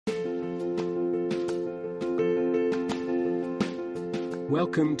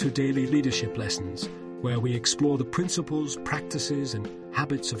Welcome to Daily Leadership Lessons, where we explore the principles, practices, and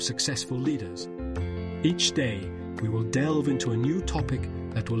habits of successful leaders. Each day, we will delve into a new topic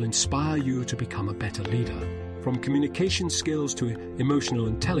that will inspire you to become a better leader. From communication skills to emotional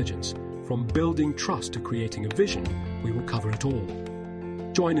intelligence, from building trust to creating a vision, we will cover it all.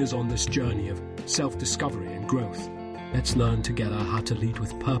 Join us on this journey of self-discovery and growth. Let's learn together how to lead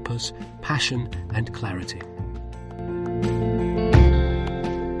with purpose, passion, and clarity.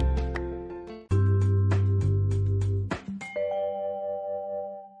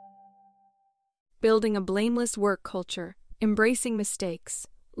 Building a blameless work culture, embracing mistakes,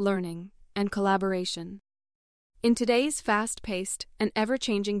 learning, and collaboration. In today's fast-paced and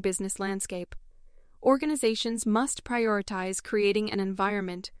ever-changing business landscape, organizations must prioritize creating an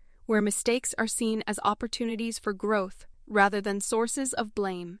environment where mistakes are seen as opportunities for growth rather than sources of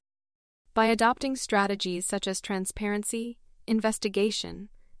blame. By adopting strategies such as transparency, investigation,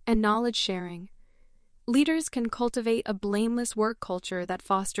 and knowledge sharing, leaders can cultivate a blameless work culture that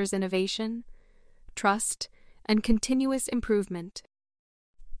fosters innovation, trust, and continuous improvement.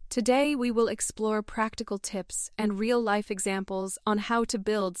 Today, we will explore practical tips and real-life examples on how to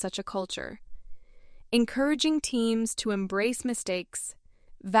build such a culture, encouraging teams to embrace mistakes,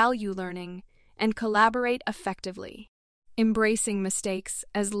 value learning, and collaborate effectively. Embracing mistakes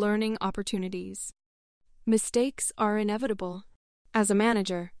as learning opportunities. Mistakes are inevitable. As a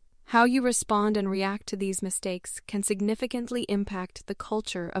manager, how you respond and react to these mistakes can significantly impact the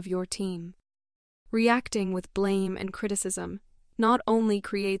culture of your team. Reacting with blame and criticism not only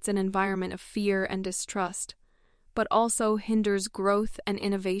creates an environment of fear and distrust, but also hinders growth and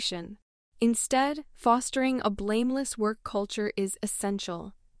innovation. Instead, fostering a blameless work culture is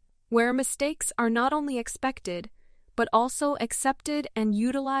essential, where mistakes are not only expected, but also accepted and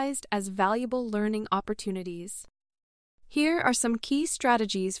utilized as valuable learning opportunities. Here are some key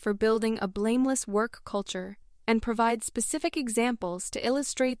strategies for building a blameless work culture and provide specific examples to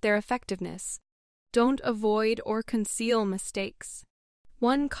illustrate their effectiveness. Don't avoid or conceal mistakes.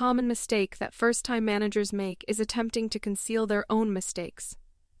 One common mistake that first-time managers make is attempting to conceal their own mistakes,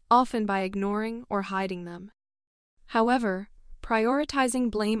 often by ignoring or hiding them. However,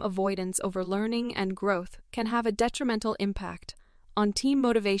 prioritizing blame avoidance over learning and growth can have a detrimental impact on team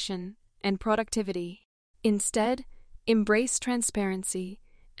motivation and productivity. Instead, embrace transparency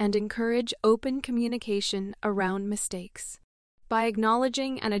and encourage open communication around mistakes. By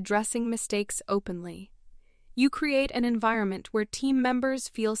acknowledging and addressing mistakes openly, you create an environment where team members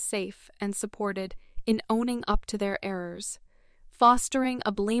feel safe and supported in owning up to their errors, fostering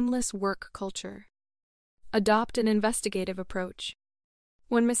a blameless work culture. Adopt an investigative approach.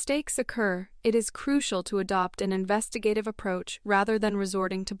 When mistakes occur, it is crucial to adopt an investigative approach rather than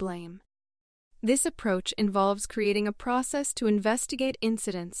resorting to blame. This approach involves creating a process to investigate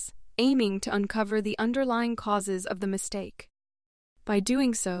incidents, aiming to uncover the underlying causes of the mistake. By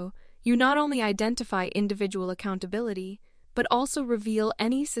doing so, you not only identify individual accountability, but also reveal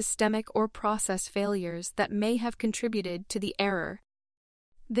any systemic or process failures that may have contributed to the error.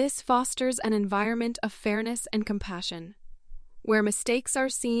 This fosters an environment of fairness and compassion, where mistakes are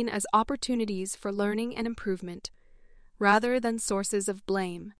seen as opportunities for learning and improvement, rather than sources of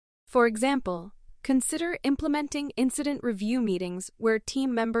blame. For example, consider implementing incident review meetings where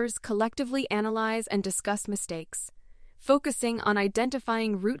team members collectively analyze and discuss mistakes, focusing on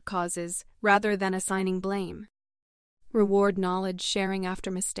identifying root causes rather than assigning blame. Reward knowledge sharing after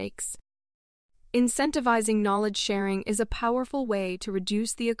mistakes. Incentivizing knowledge sharing is a powerful way to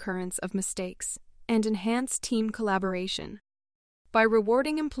reduce the occurrence of mistakes and enhance team collaboration. By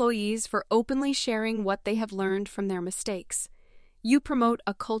rewarding employees for openly sharing what they have learned from their mistakes, you promote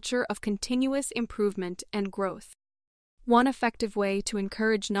a culture of continuous improvement and growth. One effective way to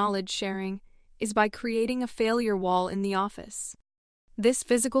encourage knowledge sharing is by creating a failure wall in the office. This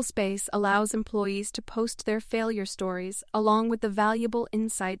physical space allows employees to post their failure stories along with the valuable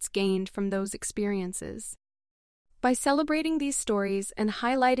insights gained from those experiences. By celebrating these stories and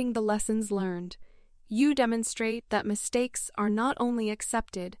highlighting the lessons learned, you demonstrate that mistakes are not only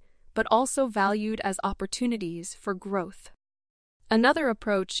accepted, but also valued as opportunities for growth. Another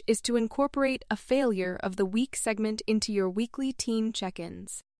approach is to incorporate a failure of the week segment into your weekly team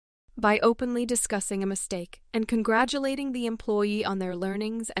check-ins. By openly discussing a mistake and congratulating the employee on their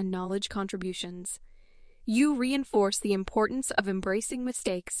learnings and knowledge contributions, you reinforce the importance of embracing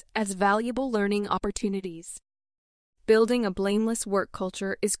mistakes as valuable learning opportunities. Building a blameless work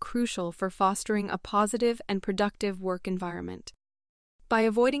culture is crucial for fostering a positive and productive work environment. By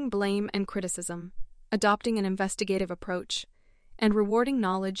avoiding blame and criticism, adopting an investigative approach, and rewarding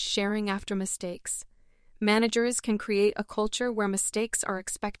knowledge sharing after mistakes, Managers can create a culture where mistakes are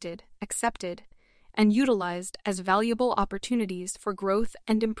expected, accepted, and utilized as valuable opportunities for growth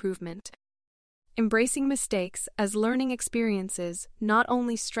and improvement. Embracing mistakes as learning experiences not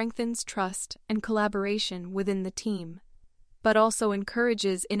only strengthens trust and collaboration within the team, but also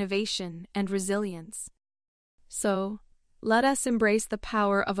encourages innovation and resilience. So, let us embrace the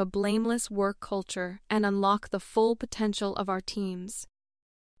power of a blameless work culture and unlock the full potential of our teams.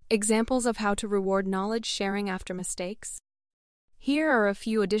 Examples of how to reward knowledge sharing after mistakes. Here are a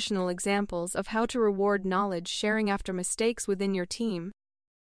few additional examples of how to reward knowledge sharing after mistakes within your team.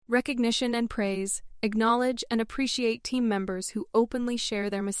 Recognition and praise. Acknowledge and appreciate team members who openly share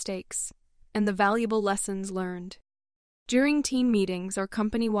their mistakes and the valuable lessons learned. During team meetings or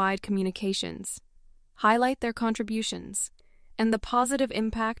company-wide communications, highlight their contributions and the positive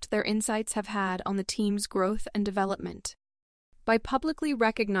impact their insights have had on the team's growth and development. By publicly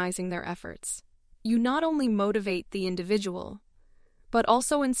recognizing their efforts, you not only motivate the individual, but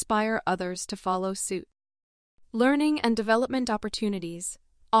also inspire others to follow suit. Learning and development opportunities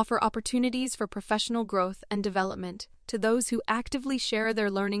offer opportunities for professional growth and development to those who actively share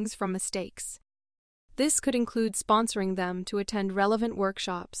their learnings from mistakes. This could include sponsoring them to attend relevant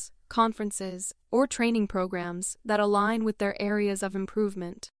workshops, conferences, or training programs that align with their areas of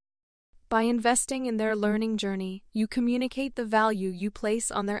improvement. By investing in their learning journey, you communicate the value you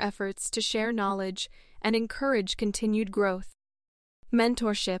place on their efforts to share knowledge and encourage continued growth.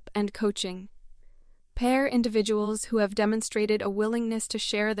 Mentorship and coaching. Pair individuals who have demonstrated a willingness to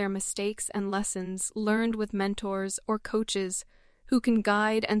share their mistakes and lessons learned with mentors or coaches who can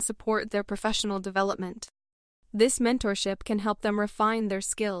guide and support their professional development. This mentorship can help them refine their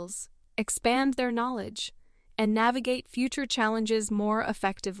skills, expand their knowledge, and navigate future challenges more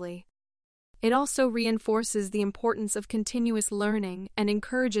effectively. It also reinforces the importance of continuous learning and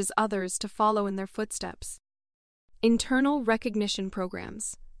encourages others to follow in their footsteps. Internal recognition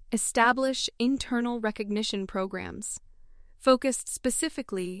programs. Establish internal recognition programs focused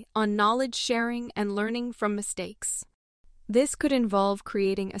specifically on knowledge sharing and learning from mistakes. This could involve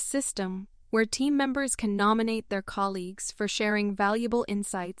creating a system where team members can nominate their colleagues for sharing valuable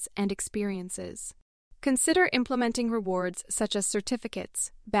insights and experiences. Consider implementing rewards such as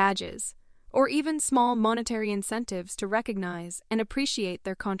certificates, badges, or even small monetary incentives to recognize and appreciate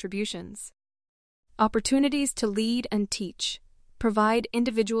their contributions. Opportunities to lead and teach. Provide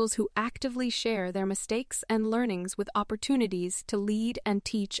individuals who actively share their mistakes and learnings with opportunities to lead and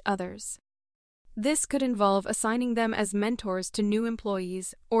teach others. This could involve assigning them as mentors to new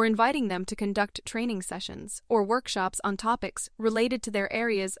employees or inviting them to conduct training sessions or workshops on topics related to their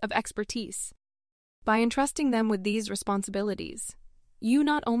areas of expertise. By entrusting them with these responsibilities, you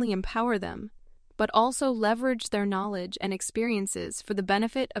not only empower them, but also leverage their knowledge and experiences for the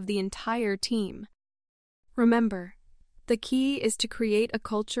benefit of the entire team. Remember, the key is to create a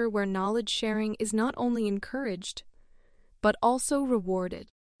culture where knowledge sharing is not only encouraged, but also rewarded.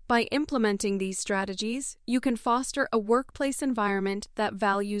 By implementing these strategies, you can foster a workplace environment that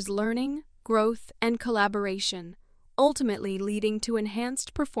values learning, growth, and collaboration, ultimately leading to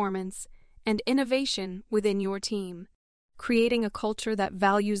enhanced performance and innovation within your team. Creating a culture that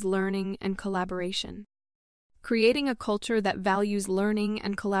values learning and collaboration. Creating a culture that values learning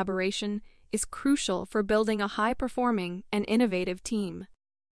and collaboration is crucial for building a high-performing and innovative team.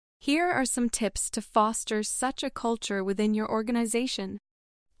 Here are some tips to foster such a culture within your organization.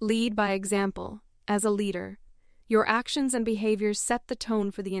 Lead by example. As a leader, your actions and behaviors set the tone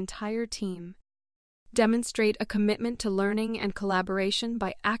for the entire team. Demonstrate a commitment to learning and collaboration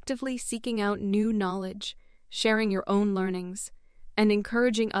by actively seeking out new knowledge, sharing your own learnings, and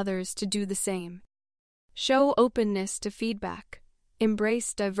encouraging others to do the same. Show openness to feedback.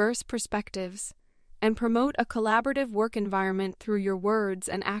 Embrace diverse perspectives, and promote a collaborative work environment through your words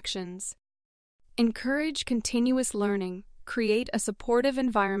and actions. Encourage continuous learning. Create a supportive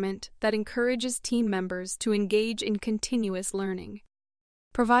environment that encourages team members to engage in continuous learning.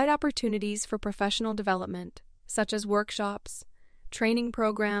 Provide opportunities for professional development, such as workshops, training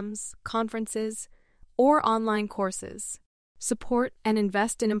programs, conferences, or online courses. Support and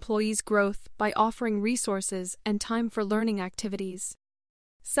invest in employees' growth by offering resources and time for learning activities.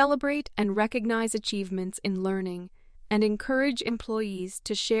 Celebrate and recognize achievements in learning and encourage employees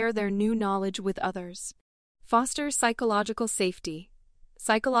to share their new knowledge with others. Foster psychological safety.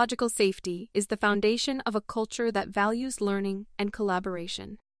 Psychological safety is the foundation of a culture that values learning and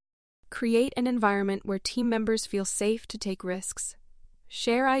collaboration. Create an environment where team members feel safe to take risks,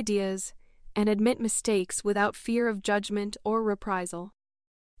 share ideas, and admit mistakes without fear of judgment or reprisal.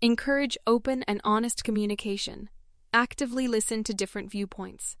 Encourage open and honest communication. Actively listen to different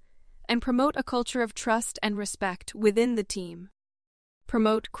viewpoints and promote a culture of trust and respect within the team.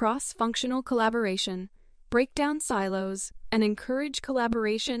 Promote cross-functional collaboration, break down silos, and encourage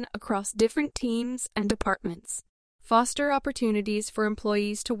collaboration across different teams and departments. Foster opportunities for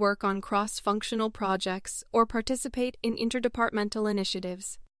employees to work on cross-functional projects or participate in interdepartmental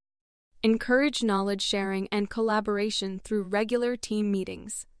initiatives. Encourage knowledge sharing and collaboration through regular team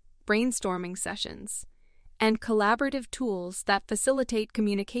meetings, brainstorming sessions, and collaborative tools that facilitate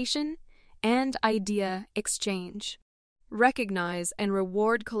communication and idea exchange. Recognize and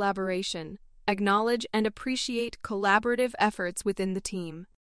reward collaboration. Acknowledge and appreciate collaborative efforts within the team.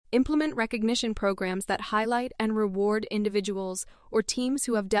 Implement recognition programs that highlight and reward individuals or teams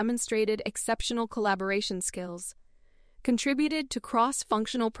who have demonstrated exceptional collaboration skills, contributed to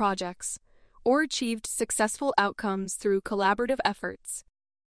cross-functional projects, or achieved successful outcomes through collaborative efforts.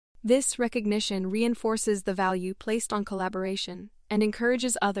 This recognition reinforces the value placed on collaboration and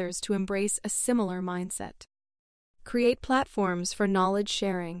encourages others to embrace a similar mindset. Create platforms for knowledge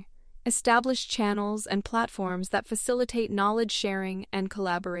sharing. Establish channels and platforms that facilitate knowledge sharing and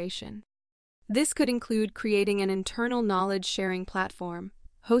collaboration. This could include creating an internal knowledge sharing platform,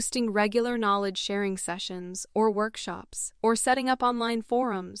 hosting regular knowledge sharing sessions or workshops, or setting up online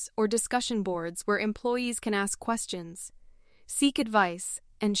forums or discussion boards where employees can ask questions, seek advice,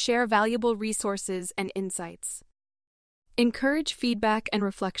 and share valuable resources and insights. Encourage feedback and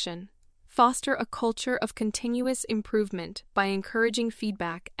reflection. Foster a culture of continuous improvement by encouraging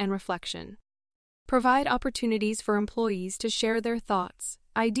feedback and reflection. Provide opportunities for employees to share their thoughts,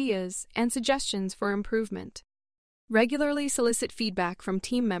 ideas, and suggestions for improvement. Regularly solicit feedback from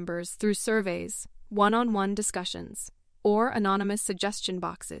team members through surveys, one-on-one discussions, or anonymous suggestion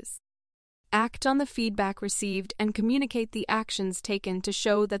boxes. Act on the feedback received and communicate the actions taken to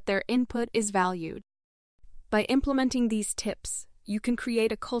show that their input is valued. By implementing these tips, you can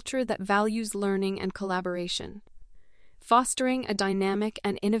create a culture that values learning and collaboration, fostering a dynamic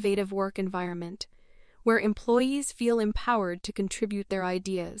and innovative work environment where employees feel empowered to contribute their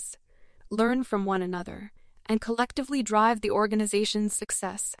ideas, learn from one another, and collectively drive the organization's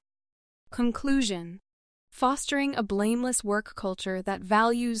success. Conclusion: fostering a blameless work culture that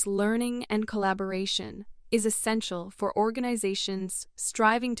values learning and collaboration is essential for organizations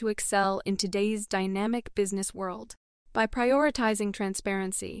striving to excel in today's dynamic business world. By prioritizing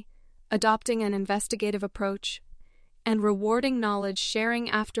transparency, adopting an investigative approach, and rewarding knowledge sharing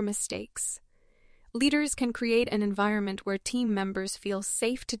after mistakes, leaders can create an environment where team members feel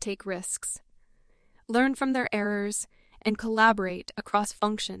safe to take risks, learn from their errors, and collaborate across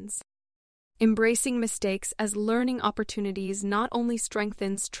functions. Embracing mistakes as learning opportunities not only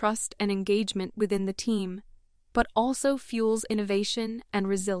strengthens trust and engagement within the team, but also fuels innovation and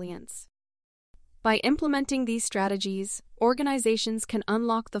resilience. By implementing these strategies, organizations can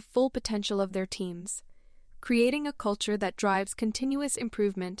unlock the full potential of their teams, creating a culture that drives continuous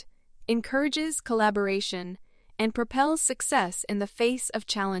improvement, encourages collaboration, and propels success in the face of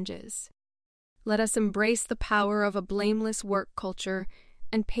challenges. Let us embrace the power of a blameless work culture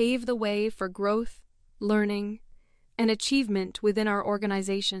and pave the way for growth, learning, and achievement within our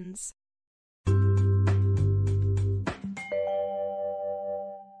organizations.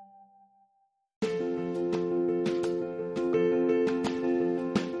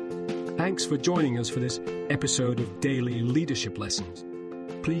 Thanks for joining us for this episode of Daily Leadership Lessons.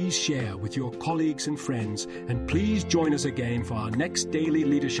 Please share with your colleagues and friends, and please join us again for our next Daily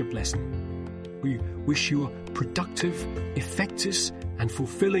Leadership Lesson. We wish you a productive, effective, and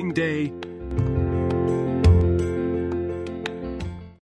fulfilling day.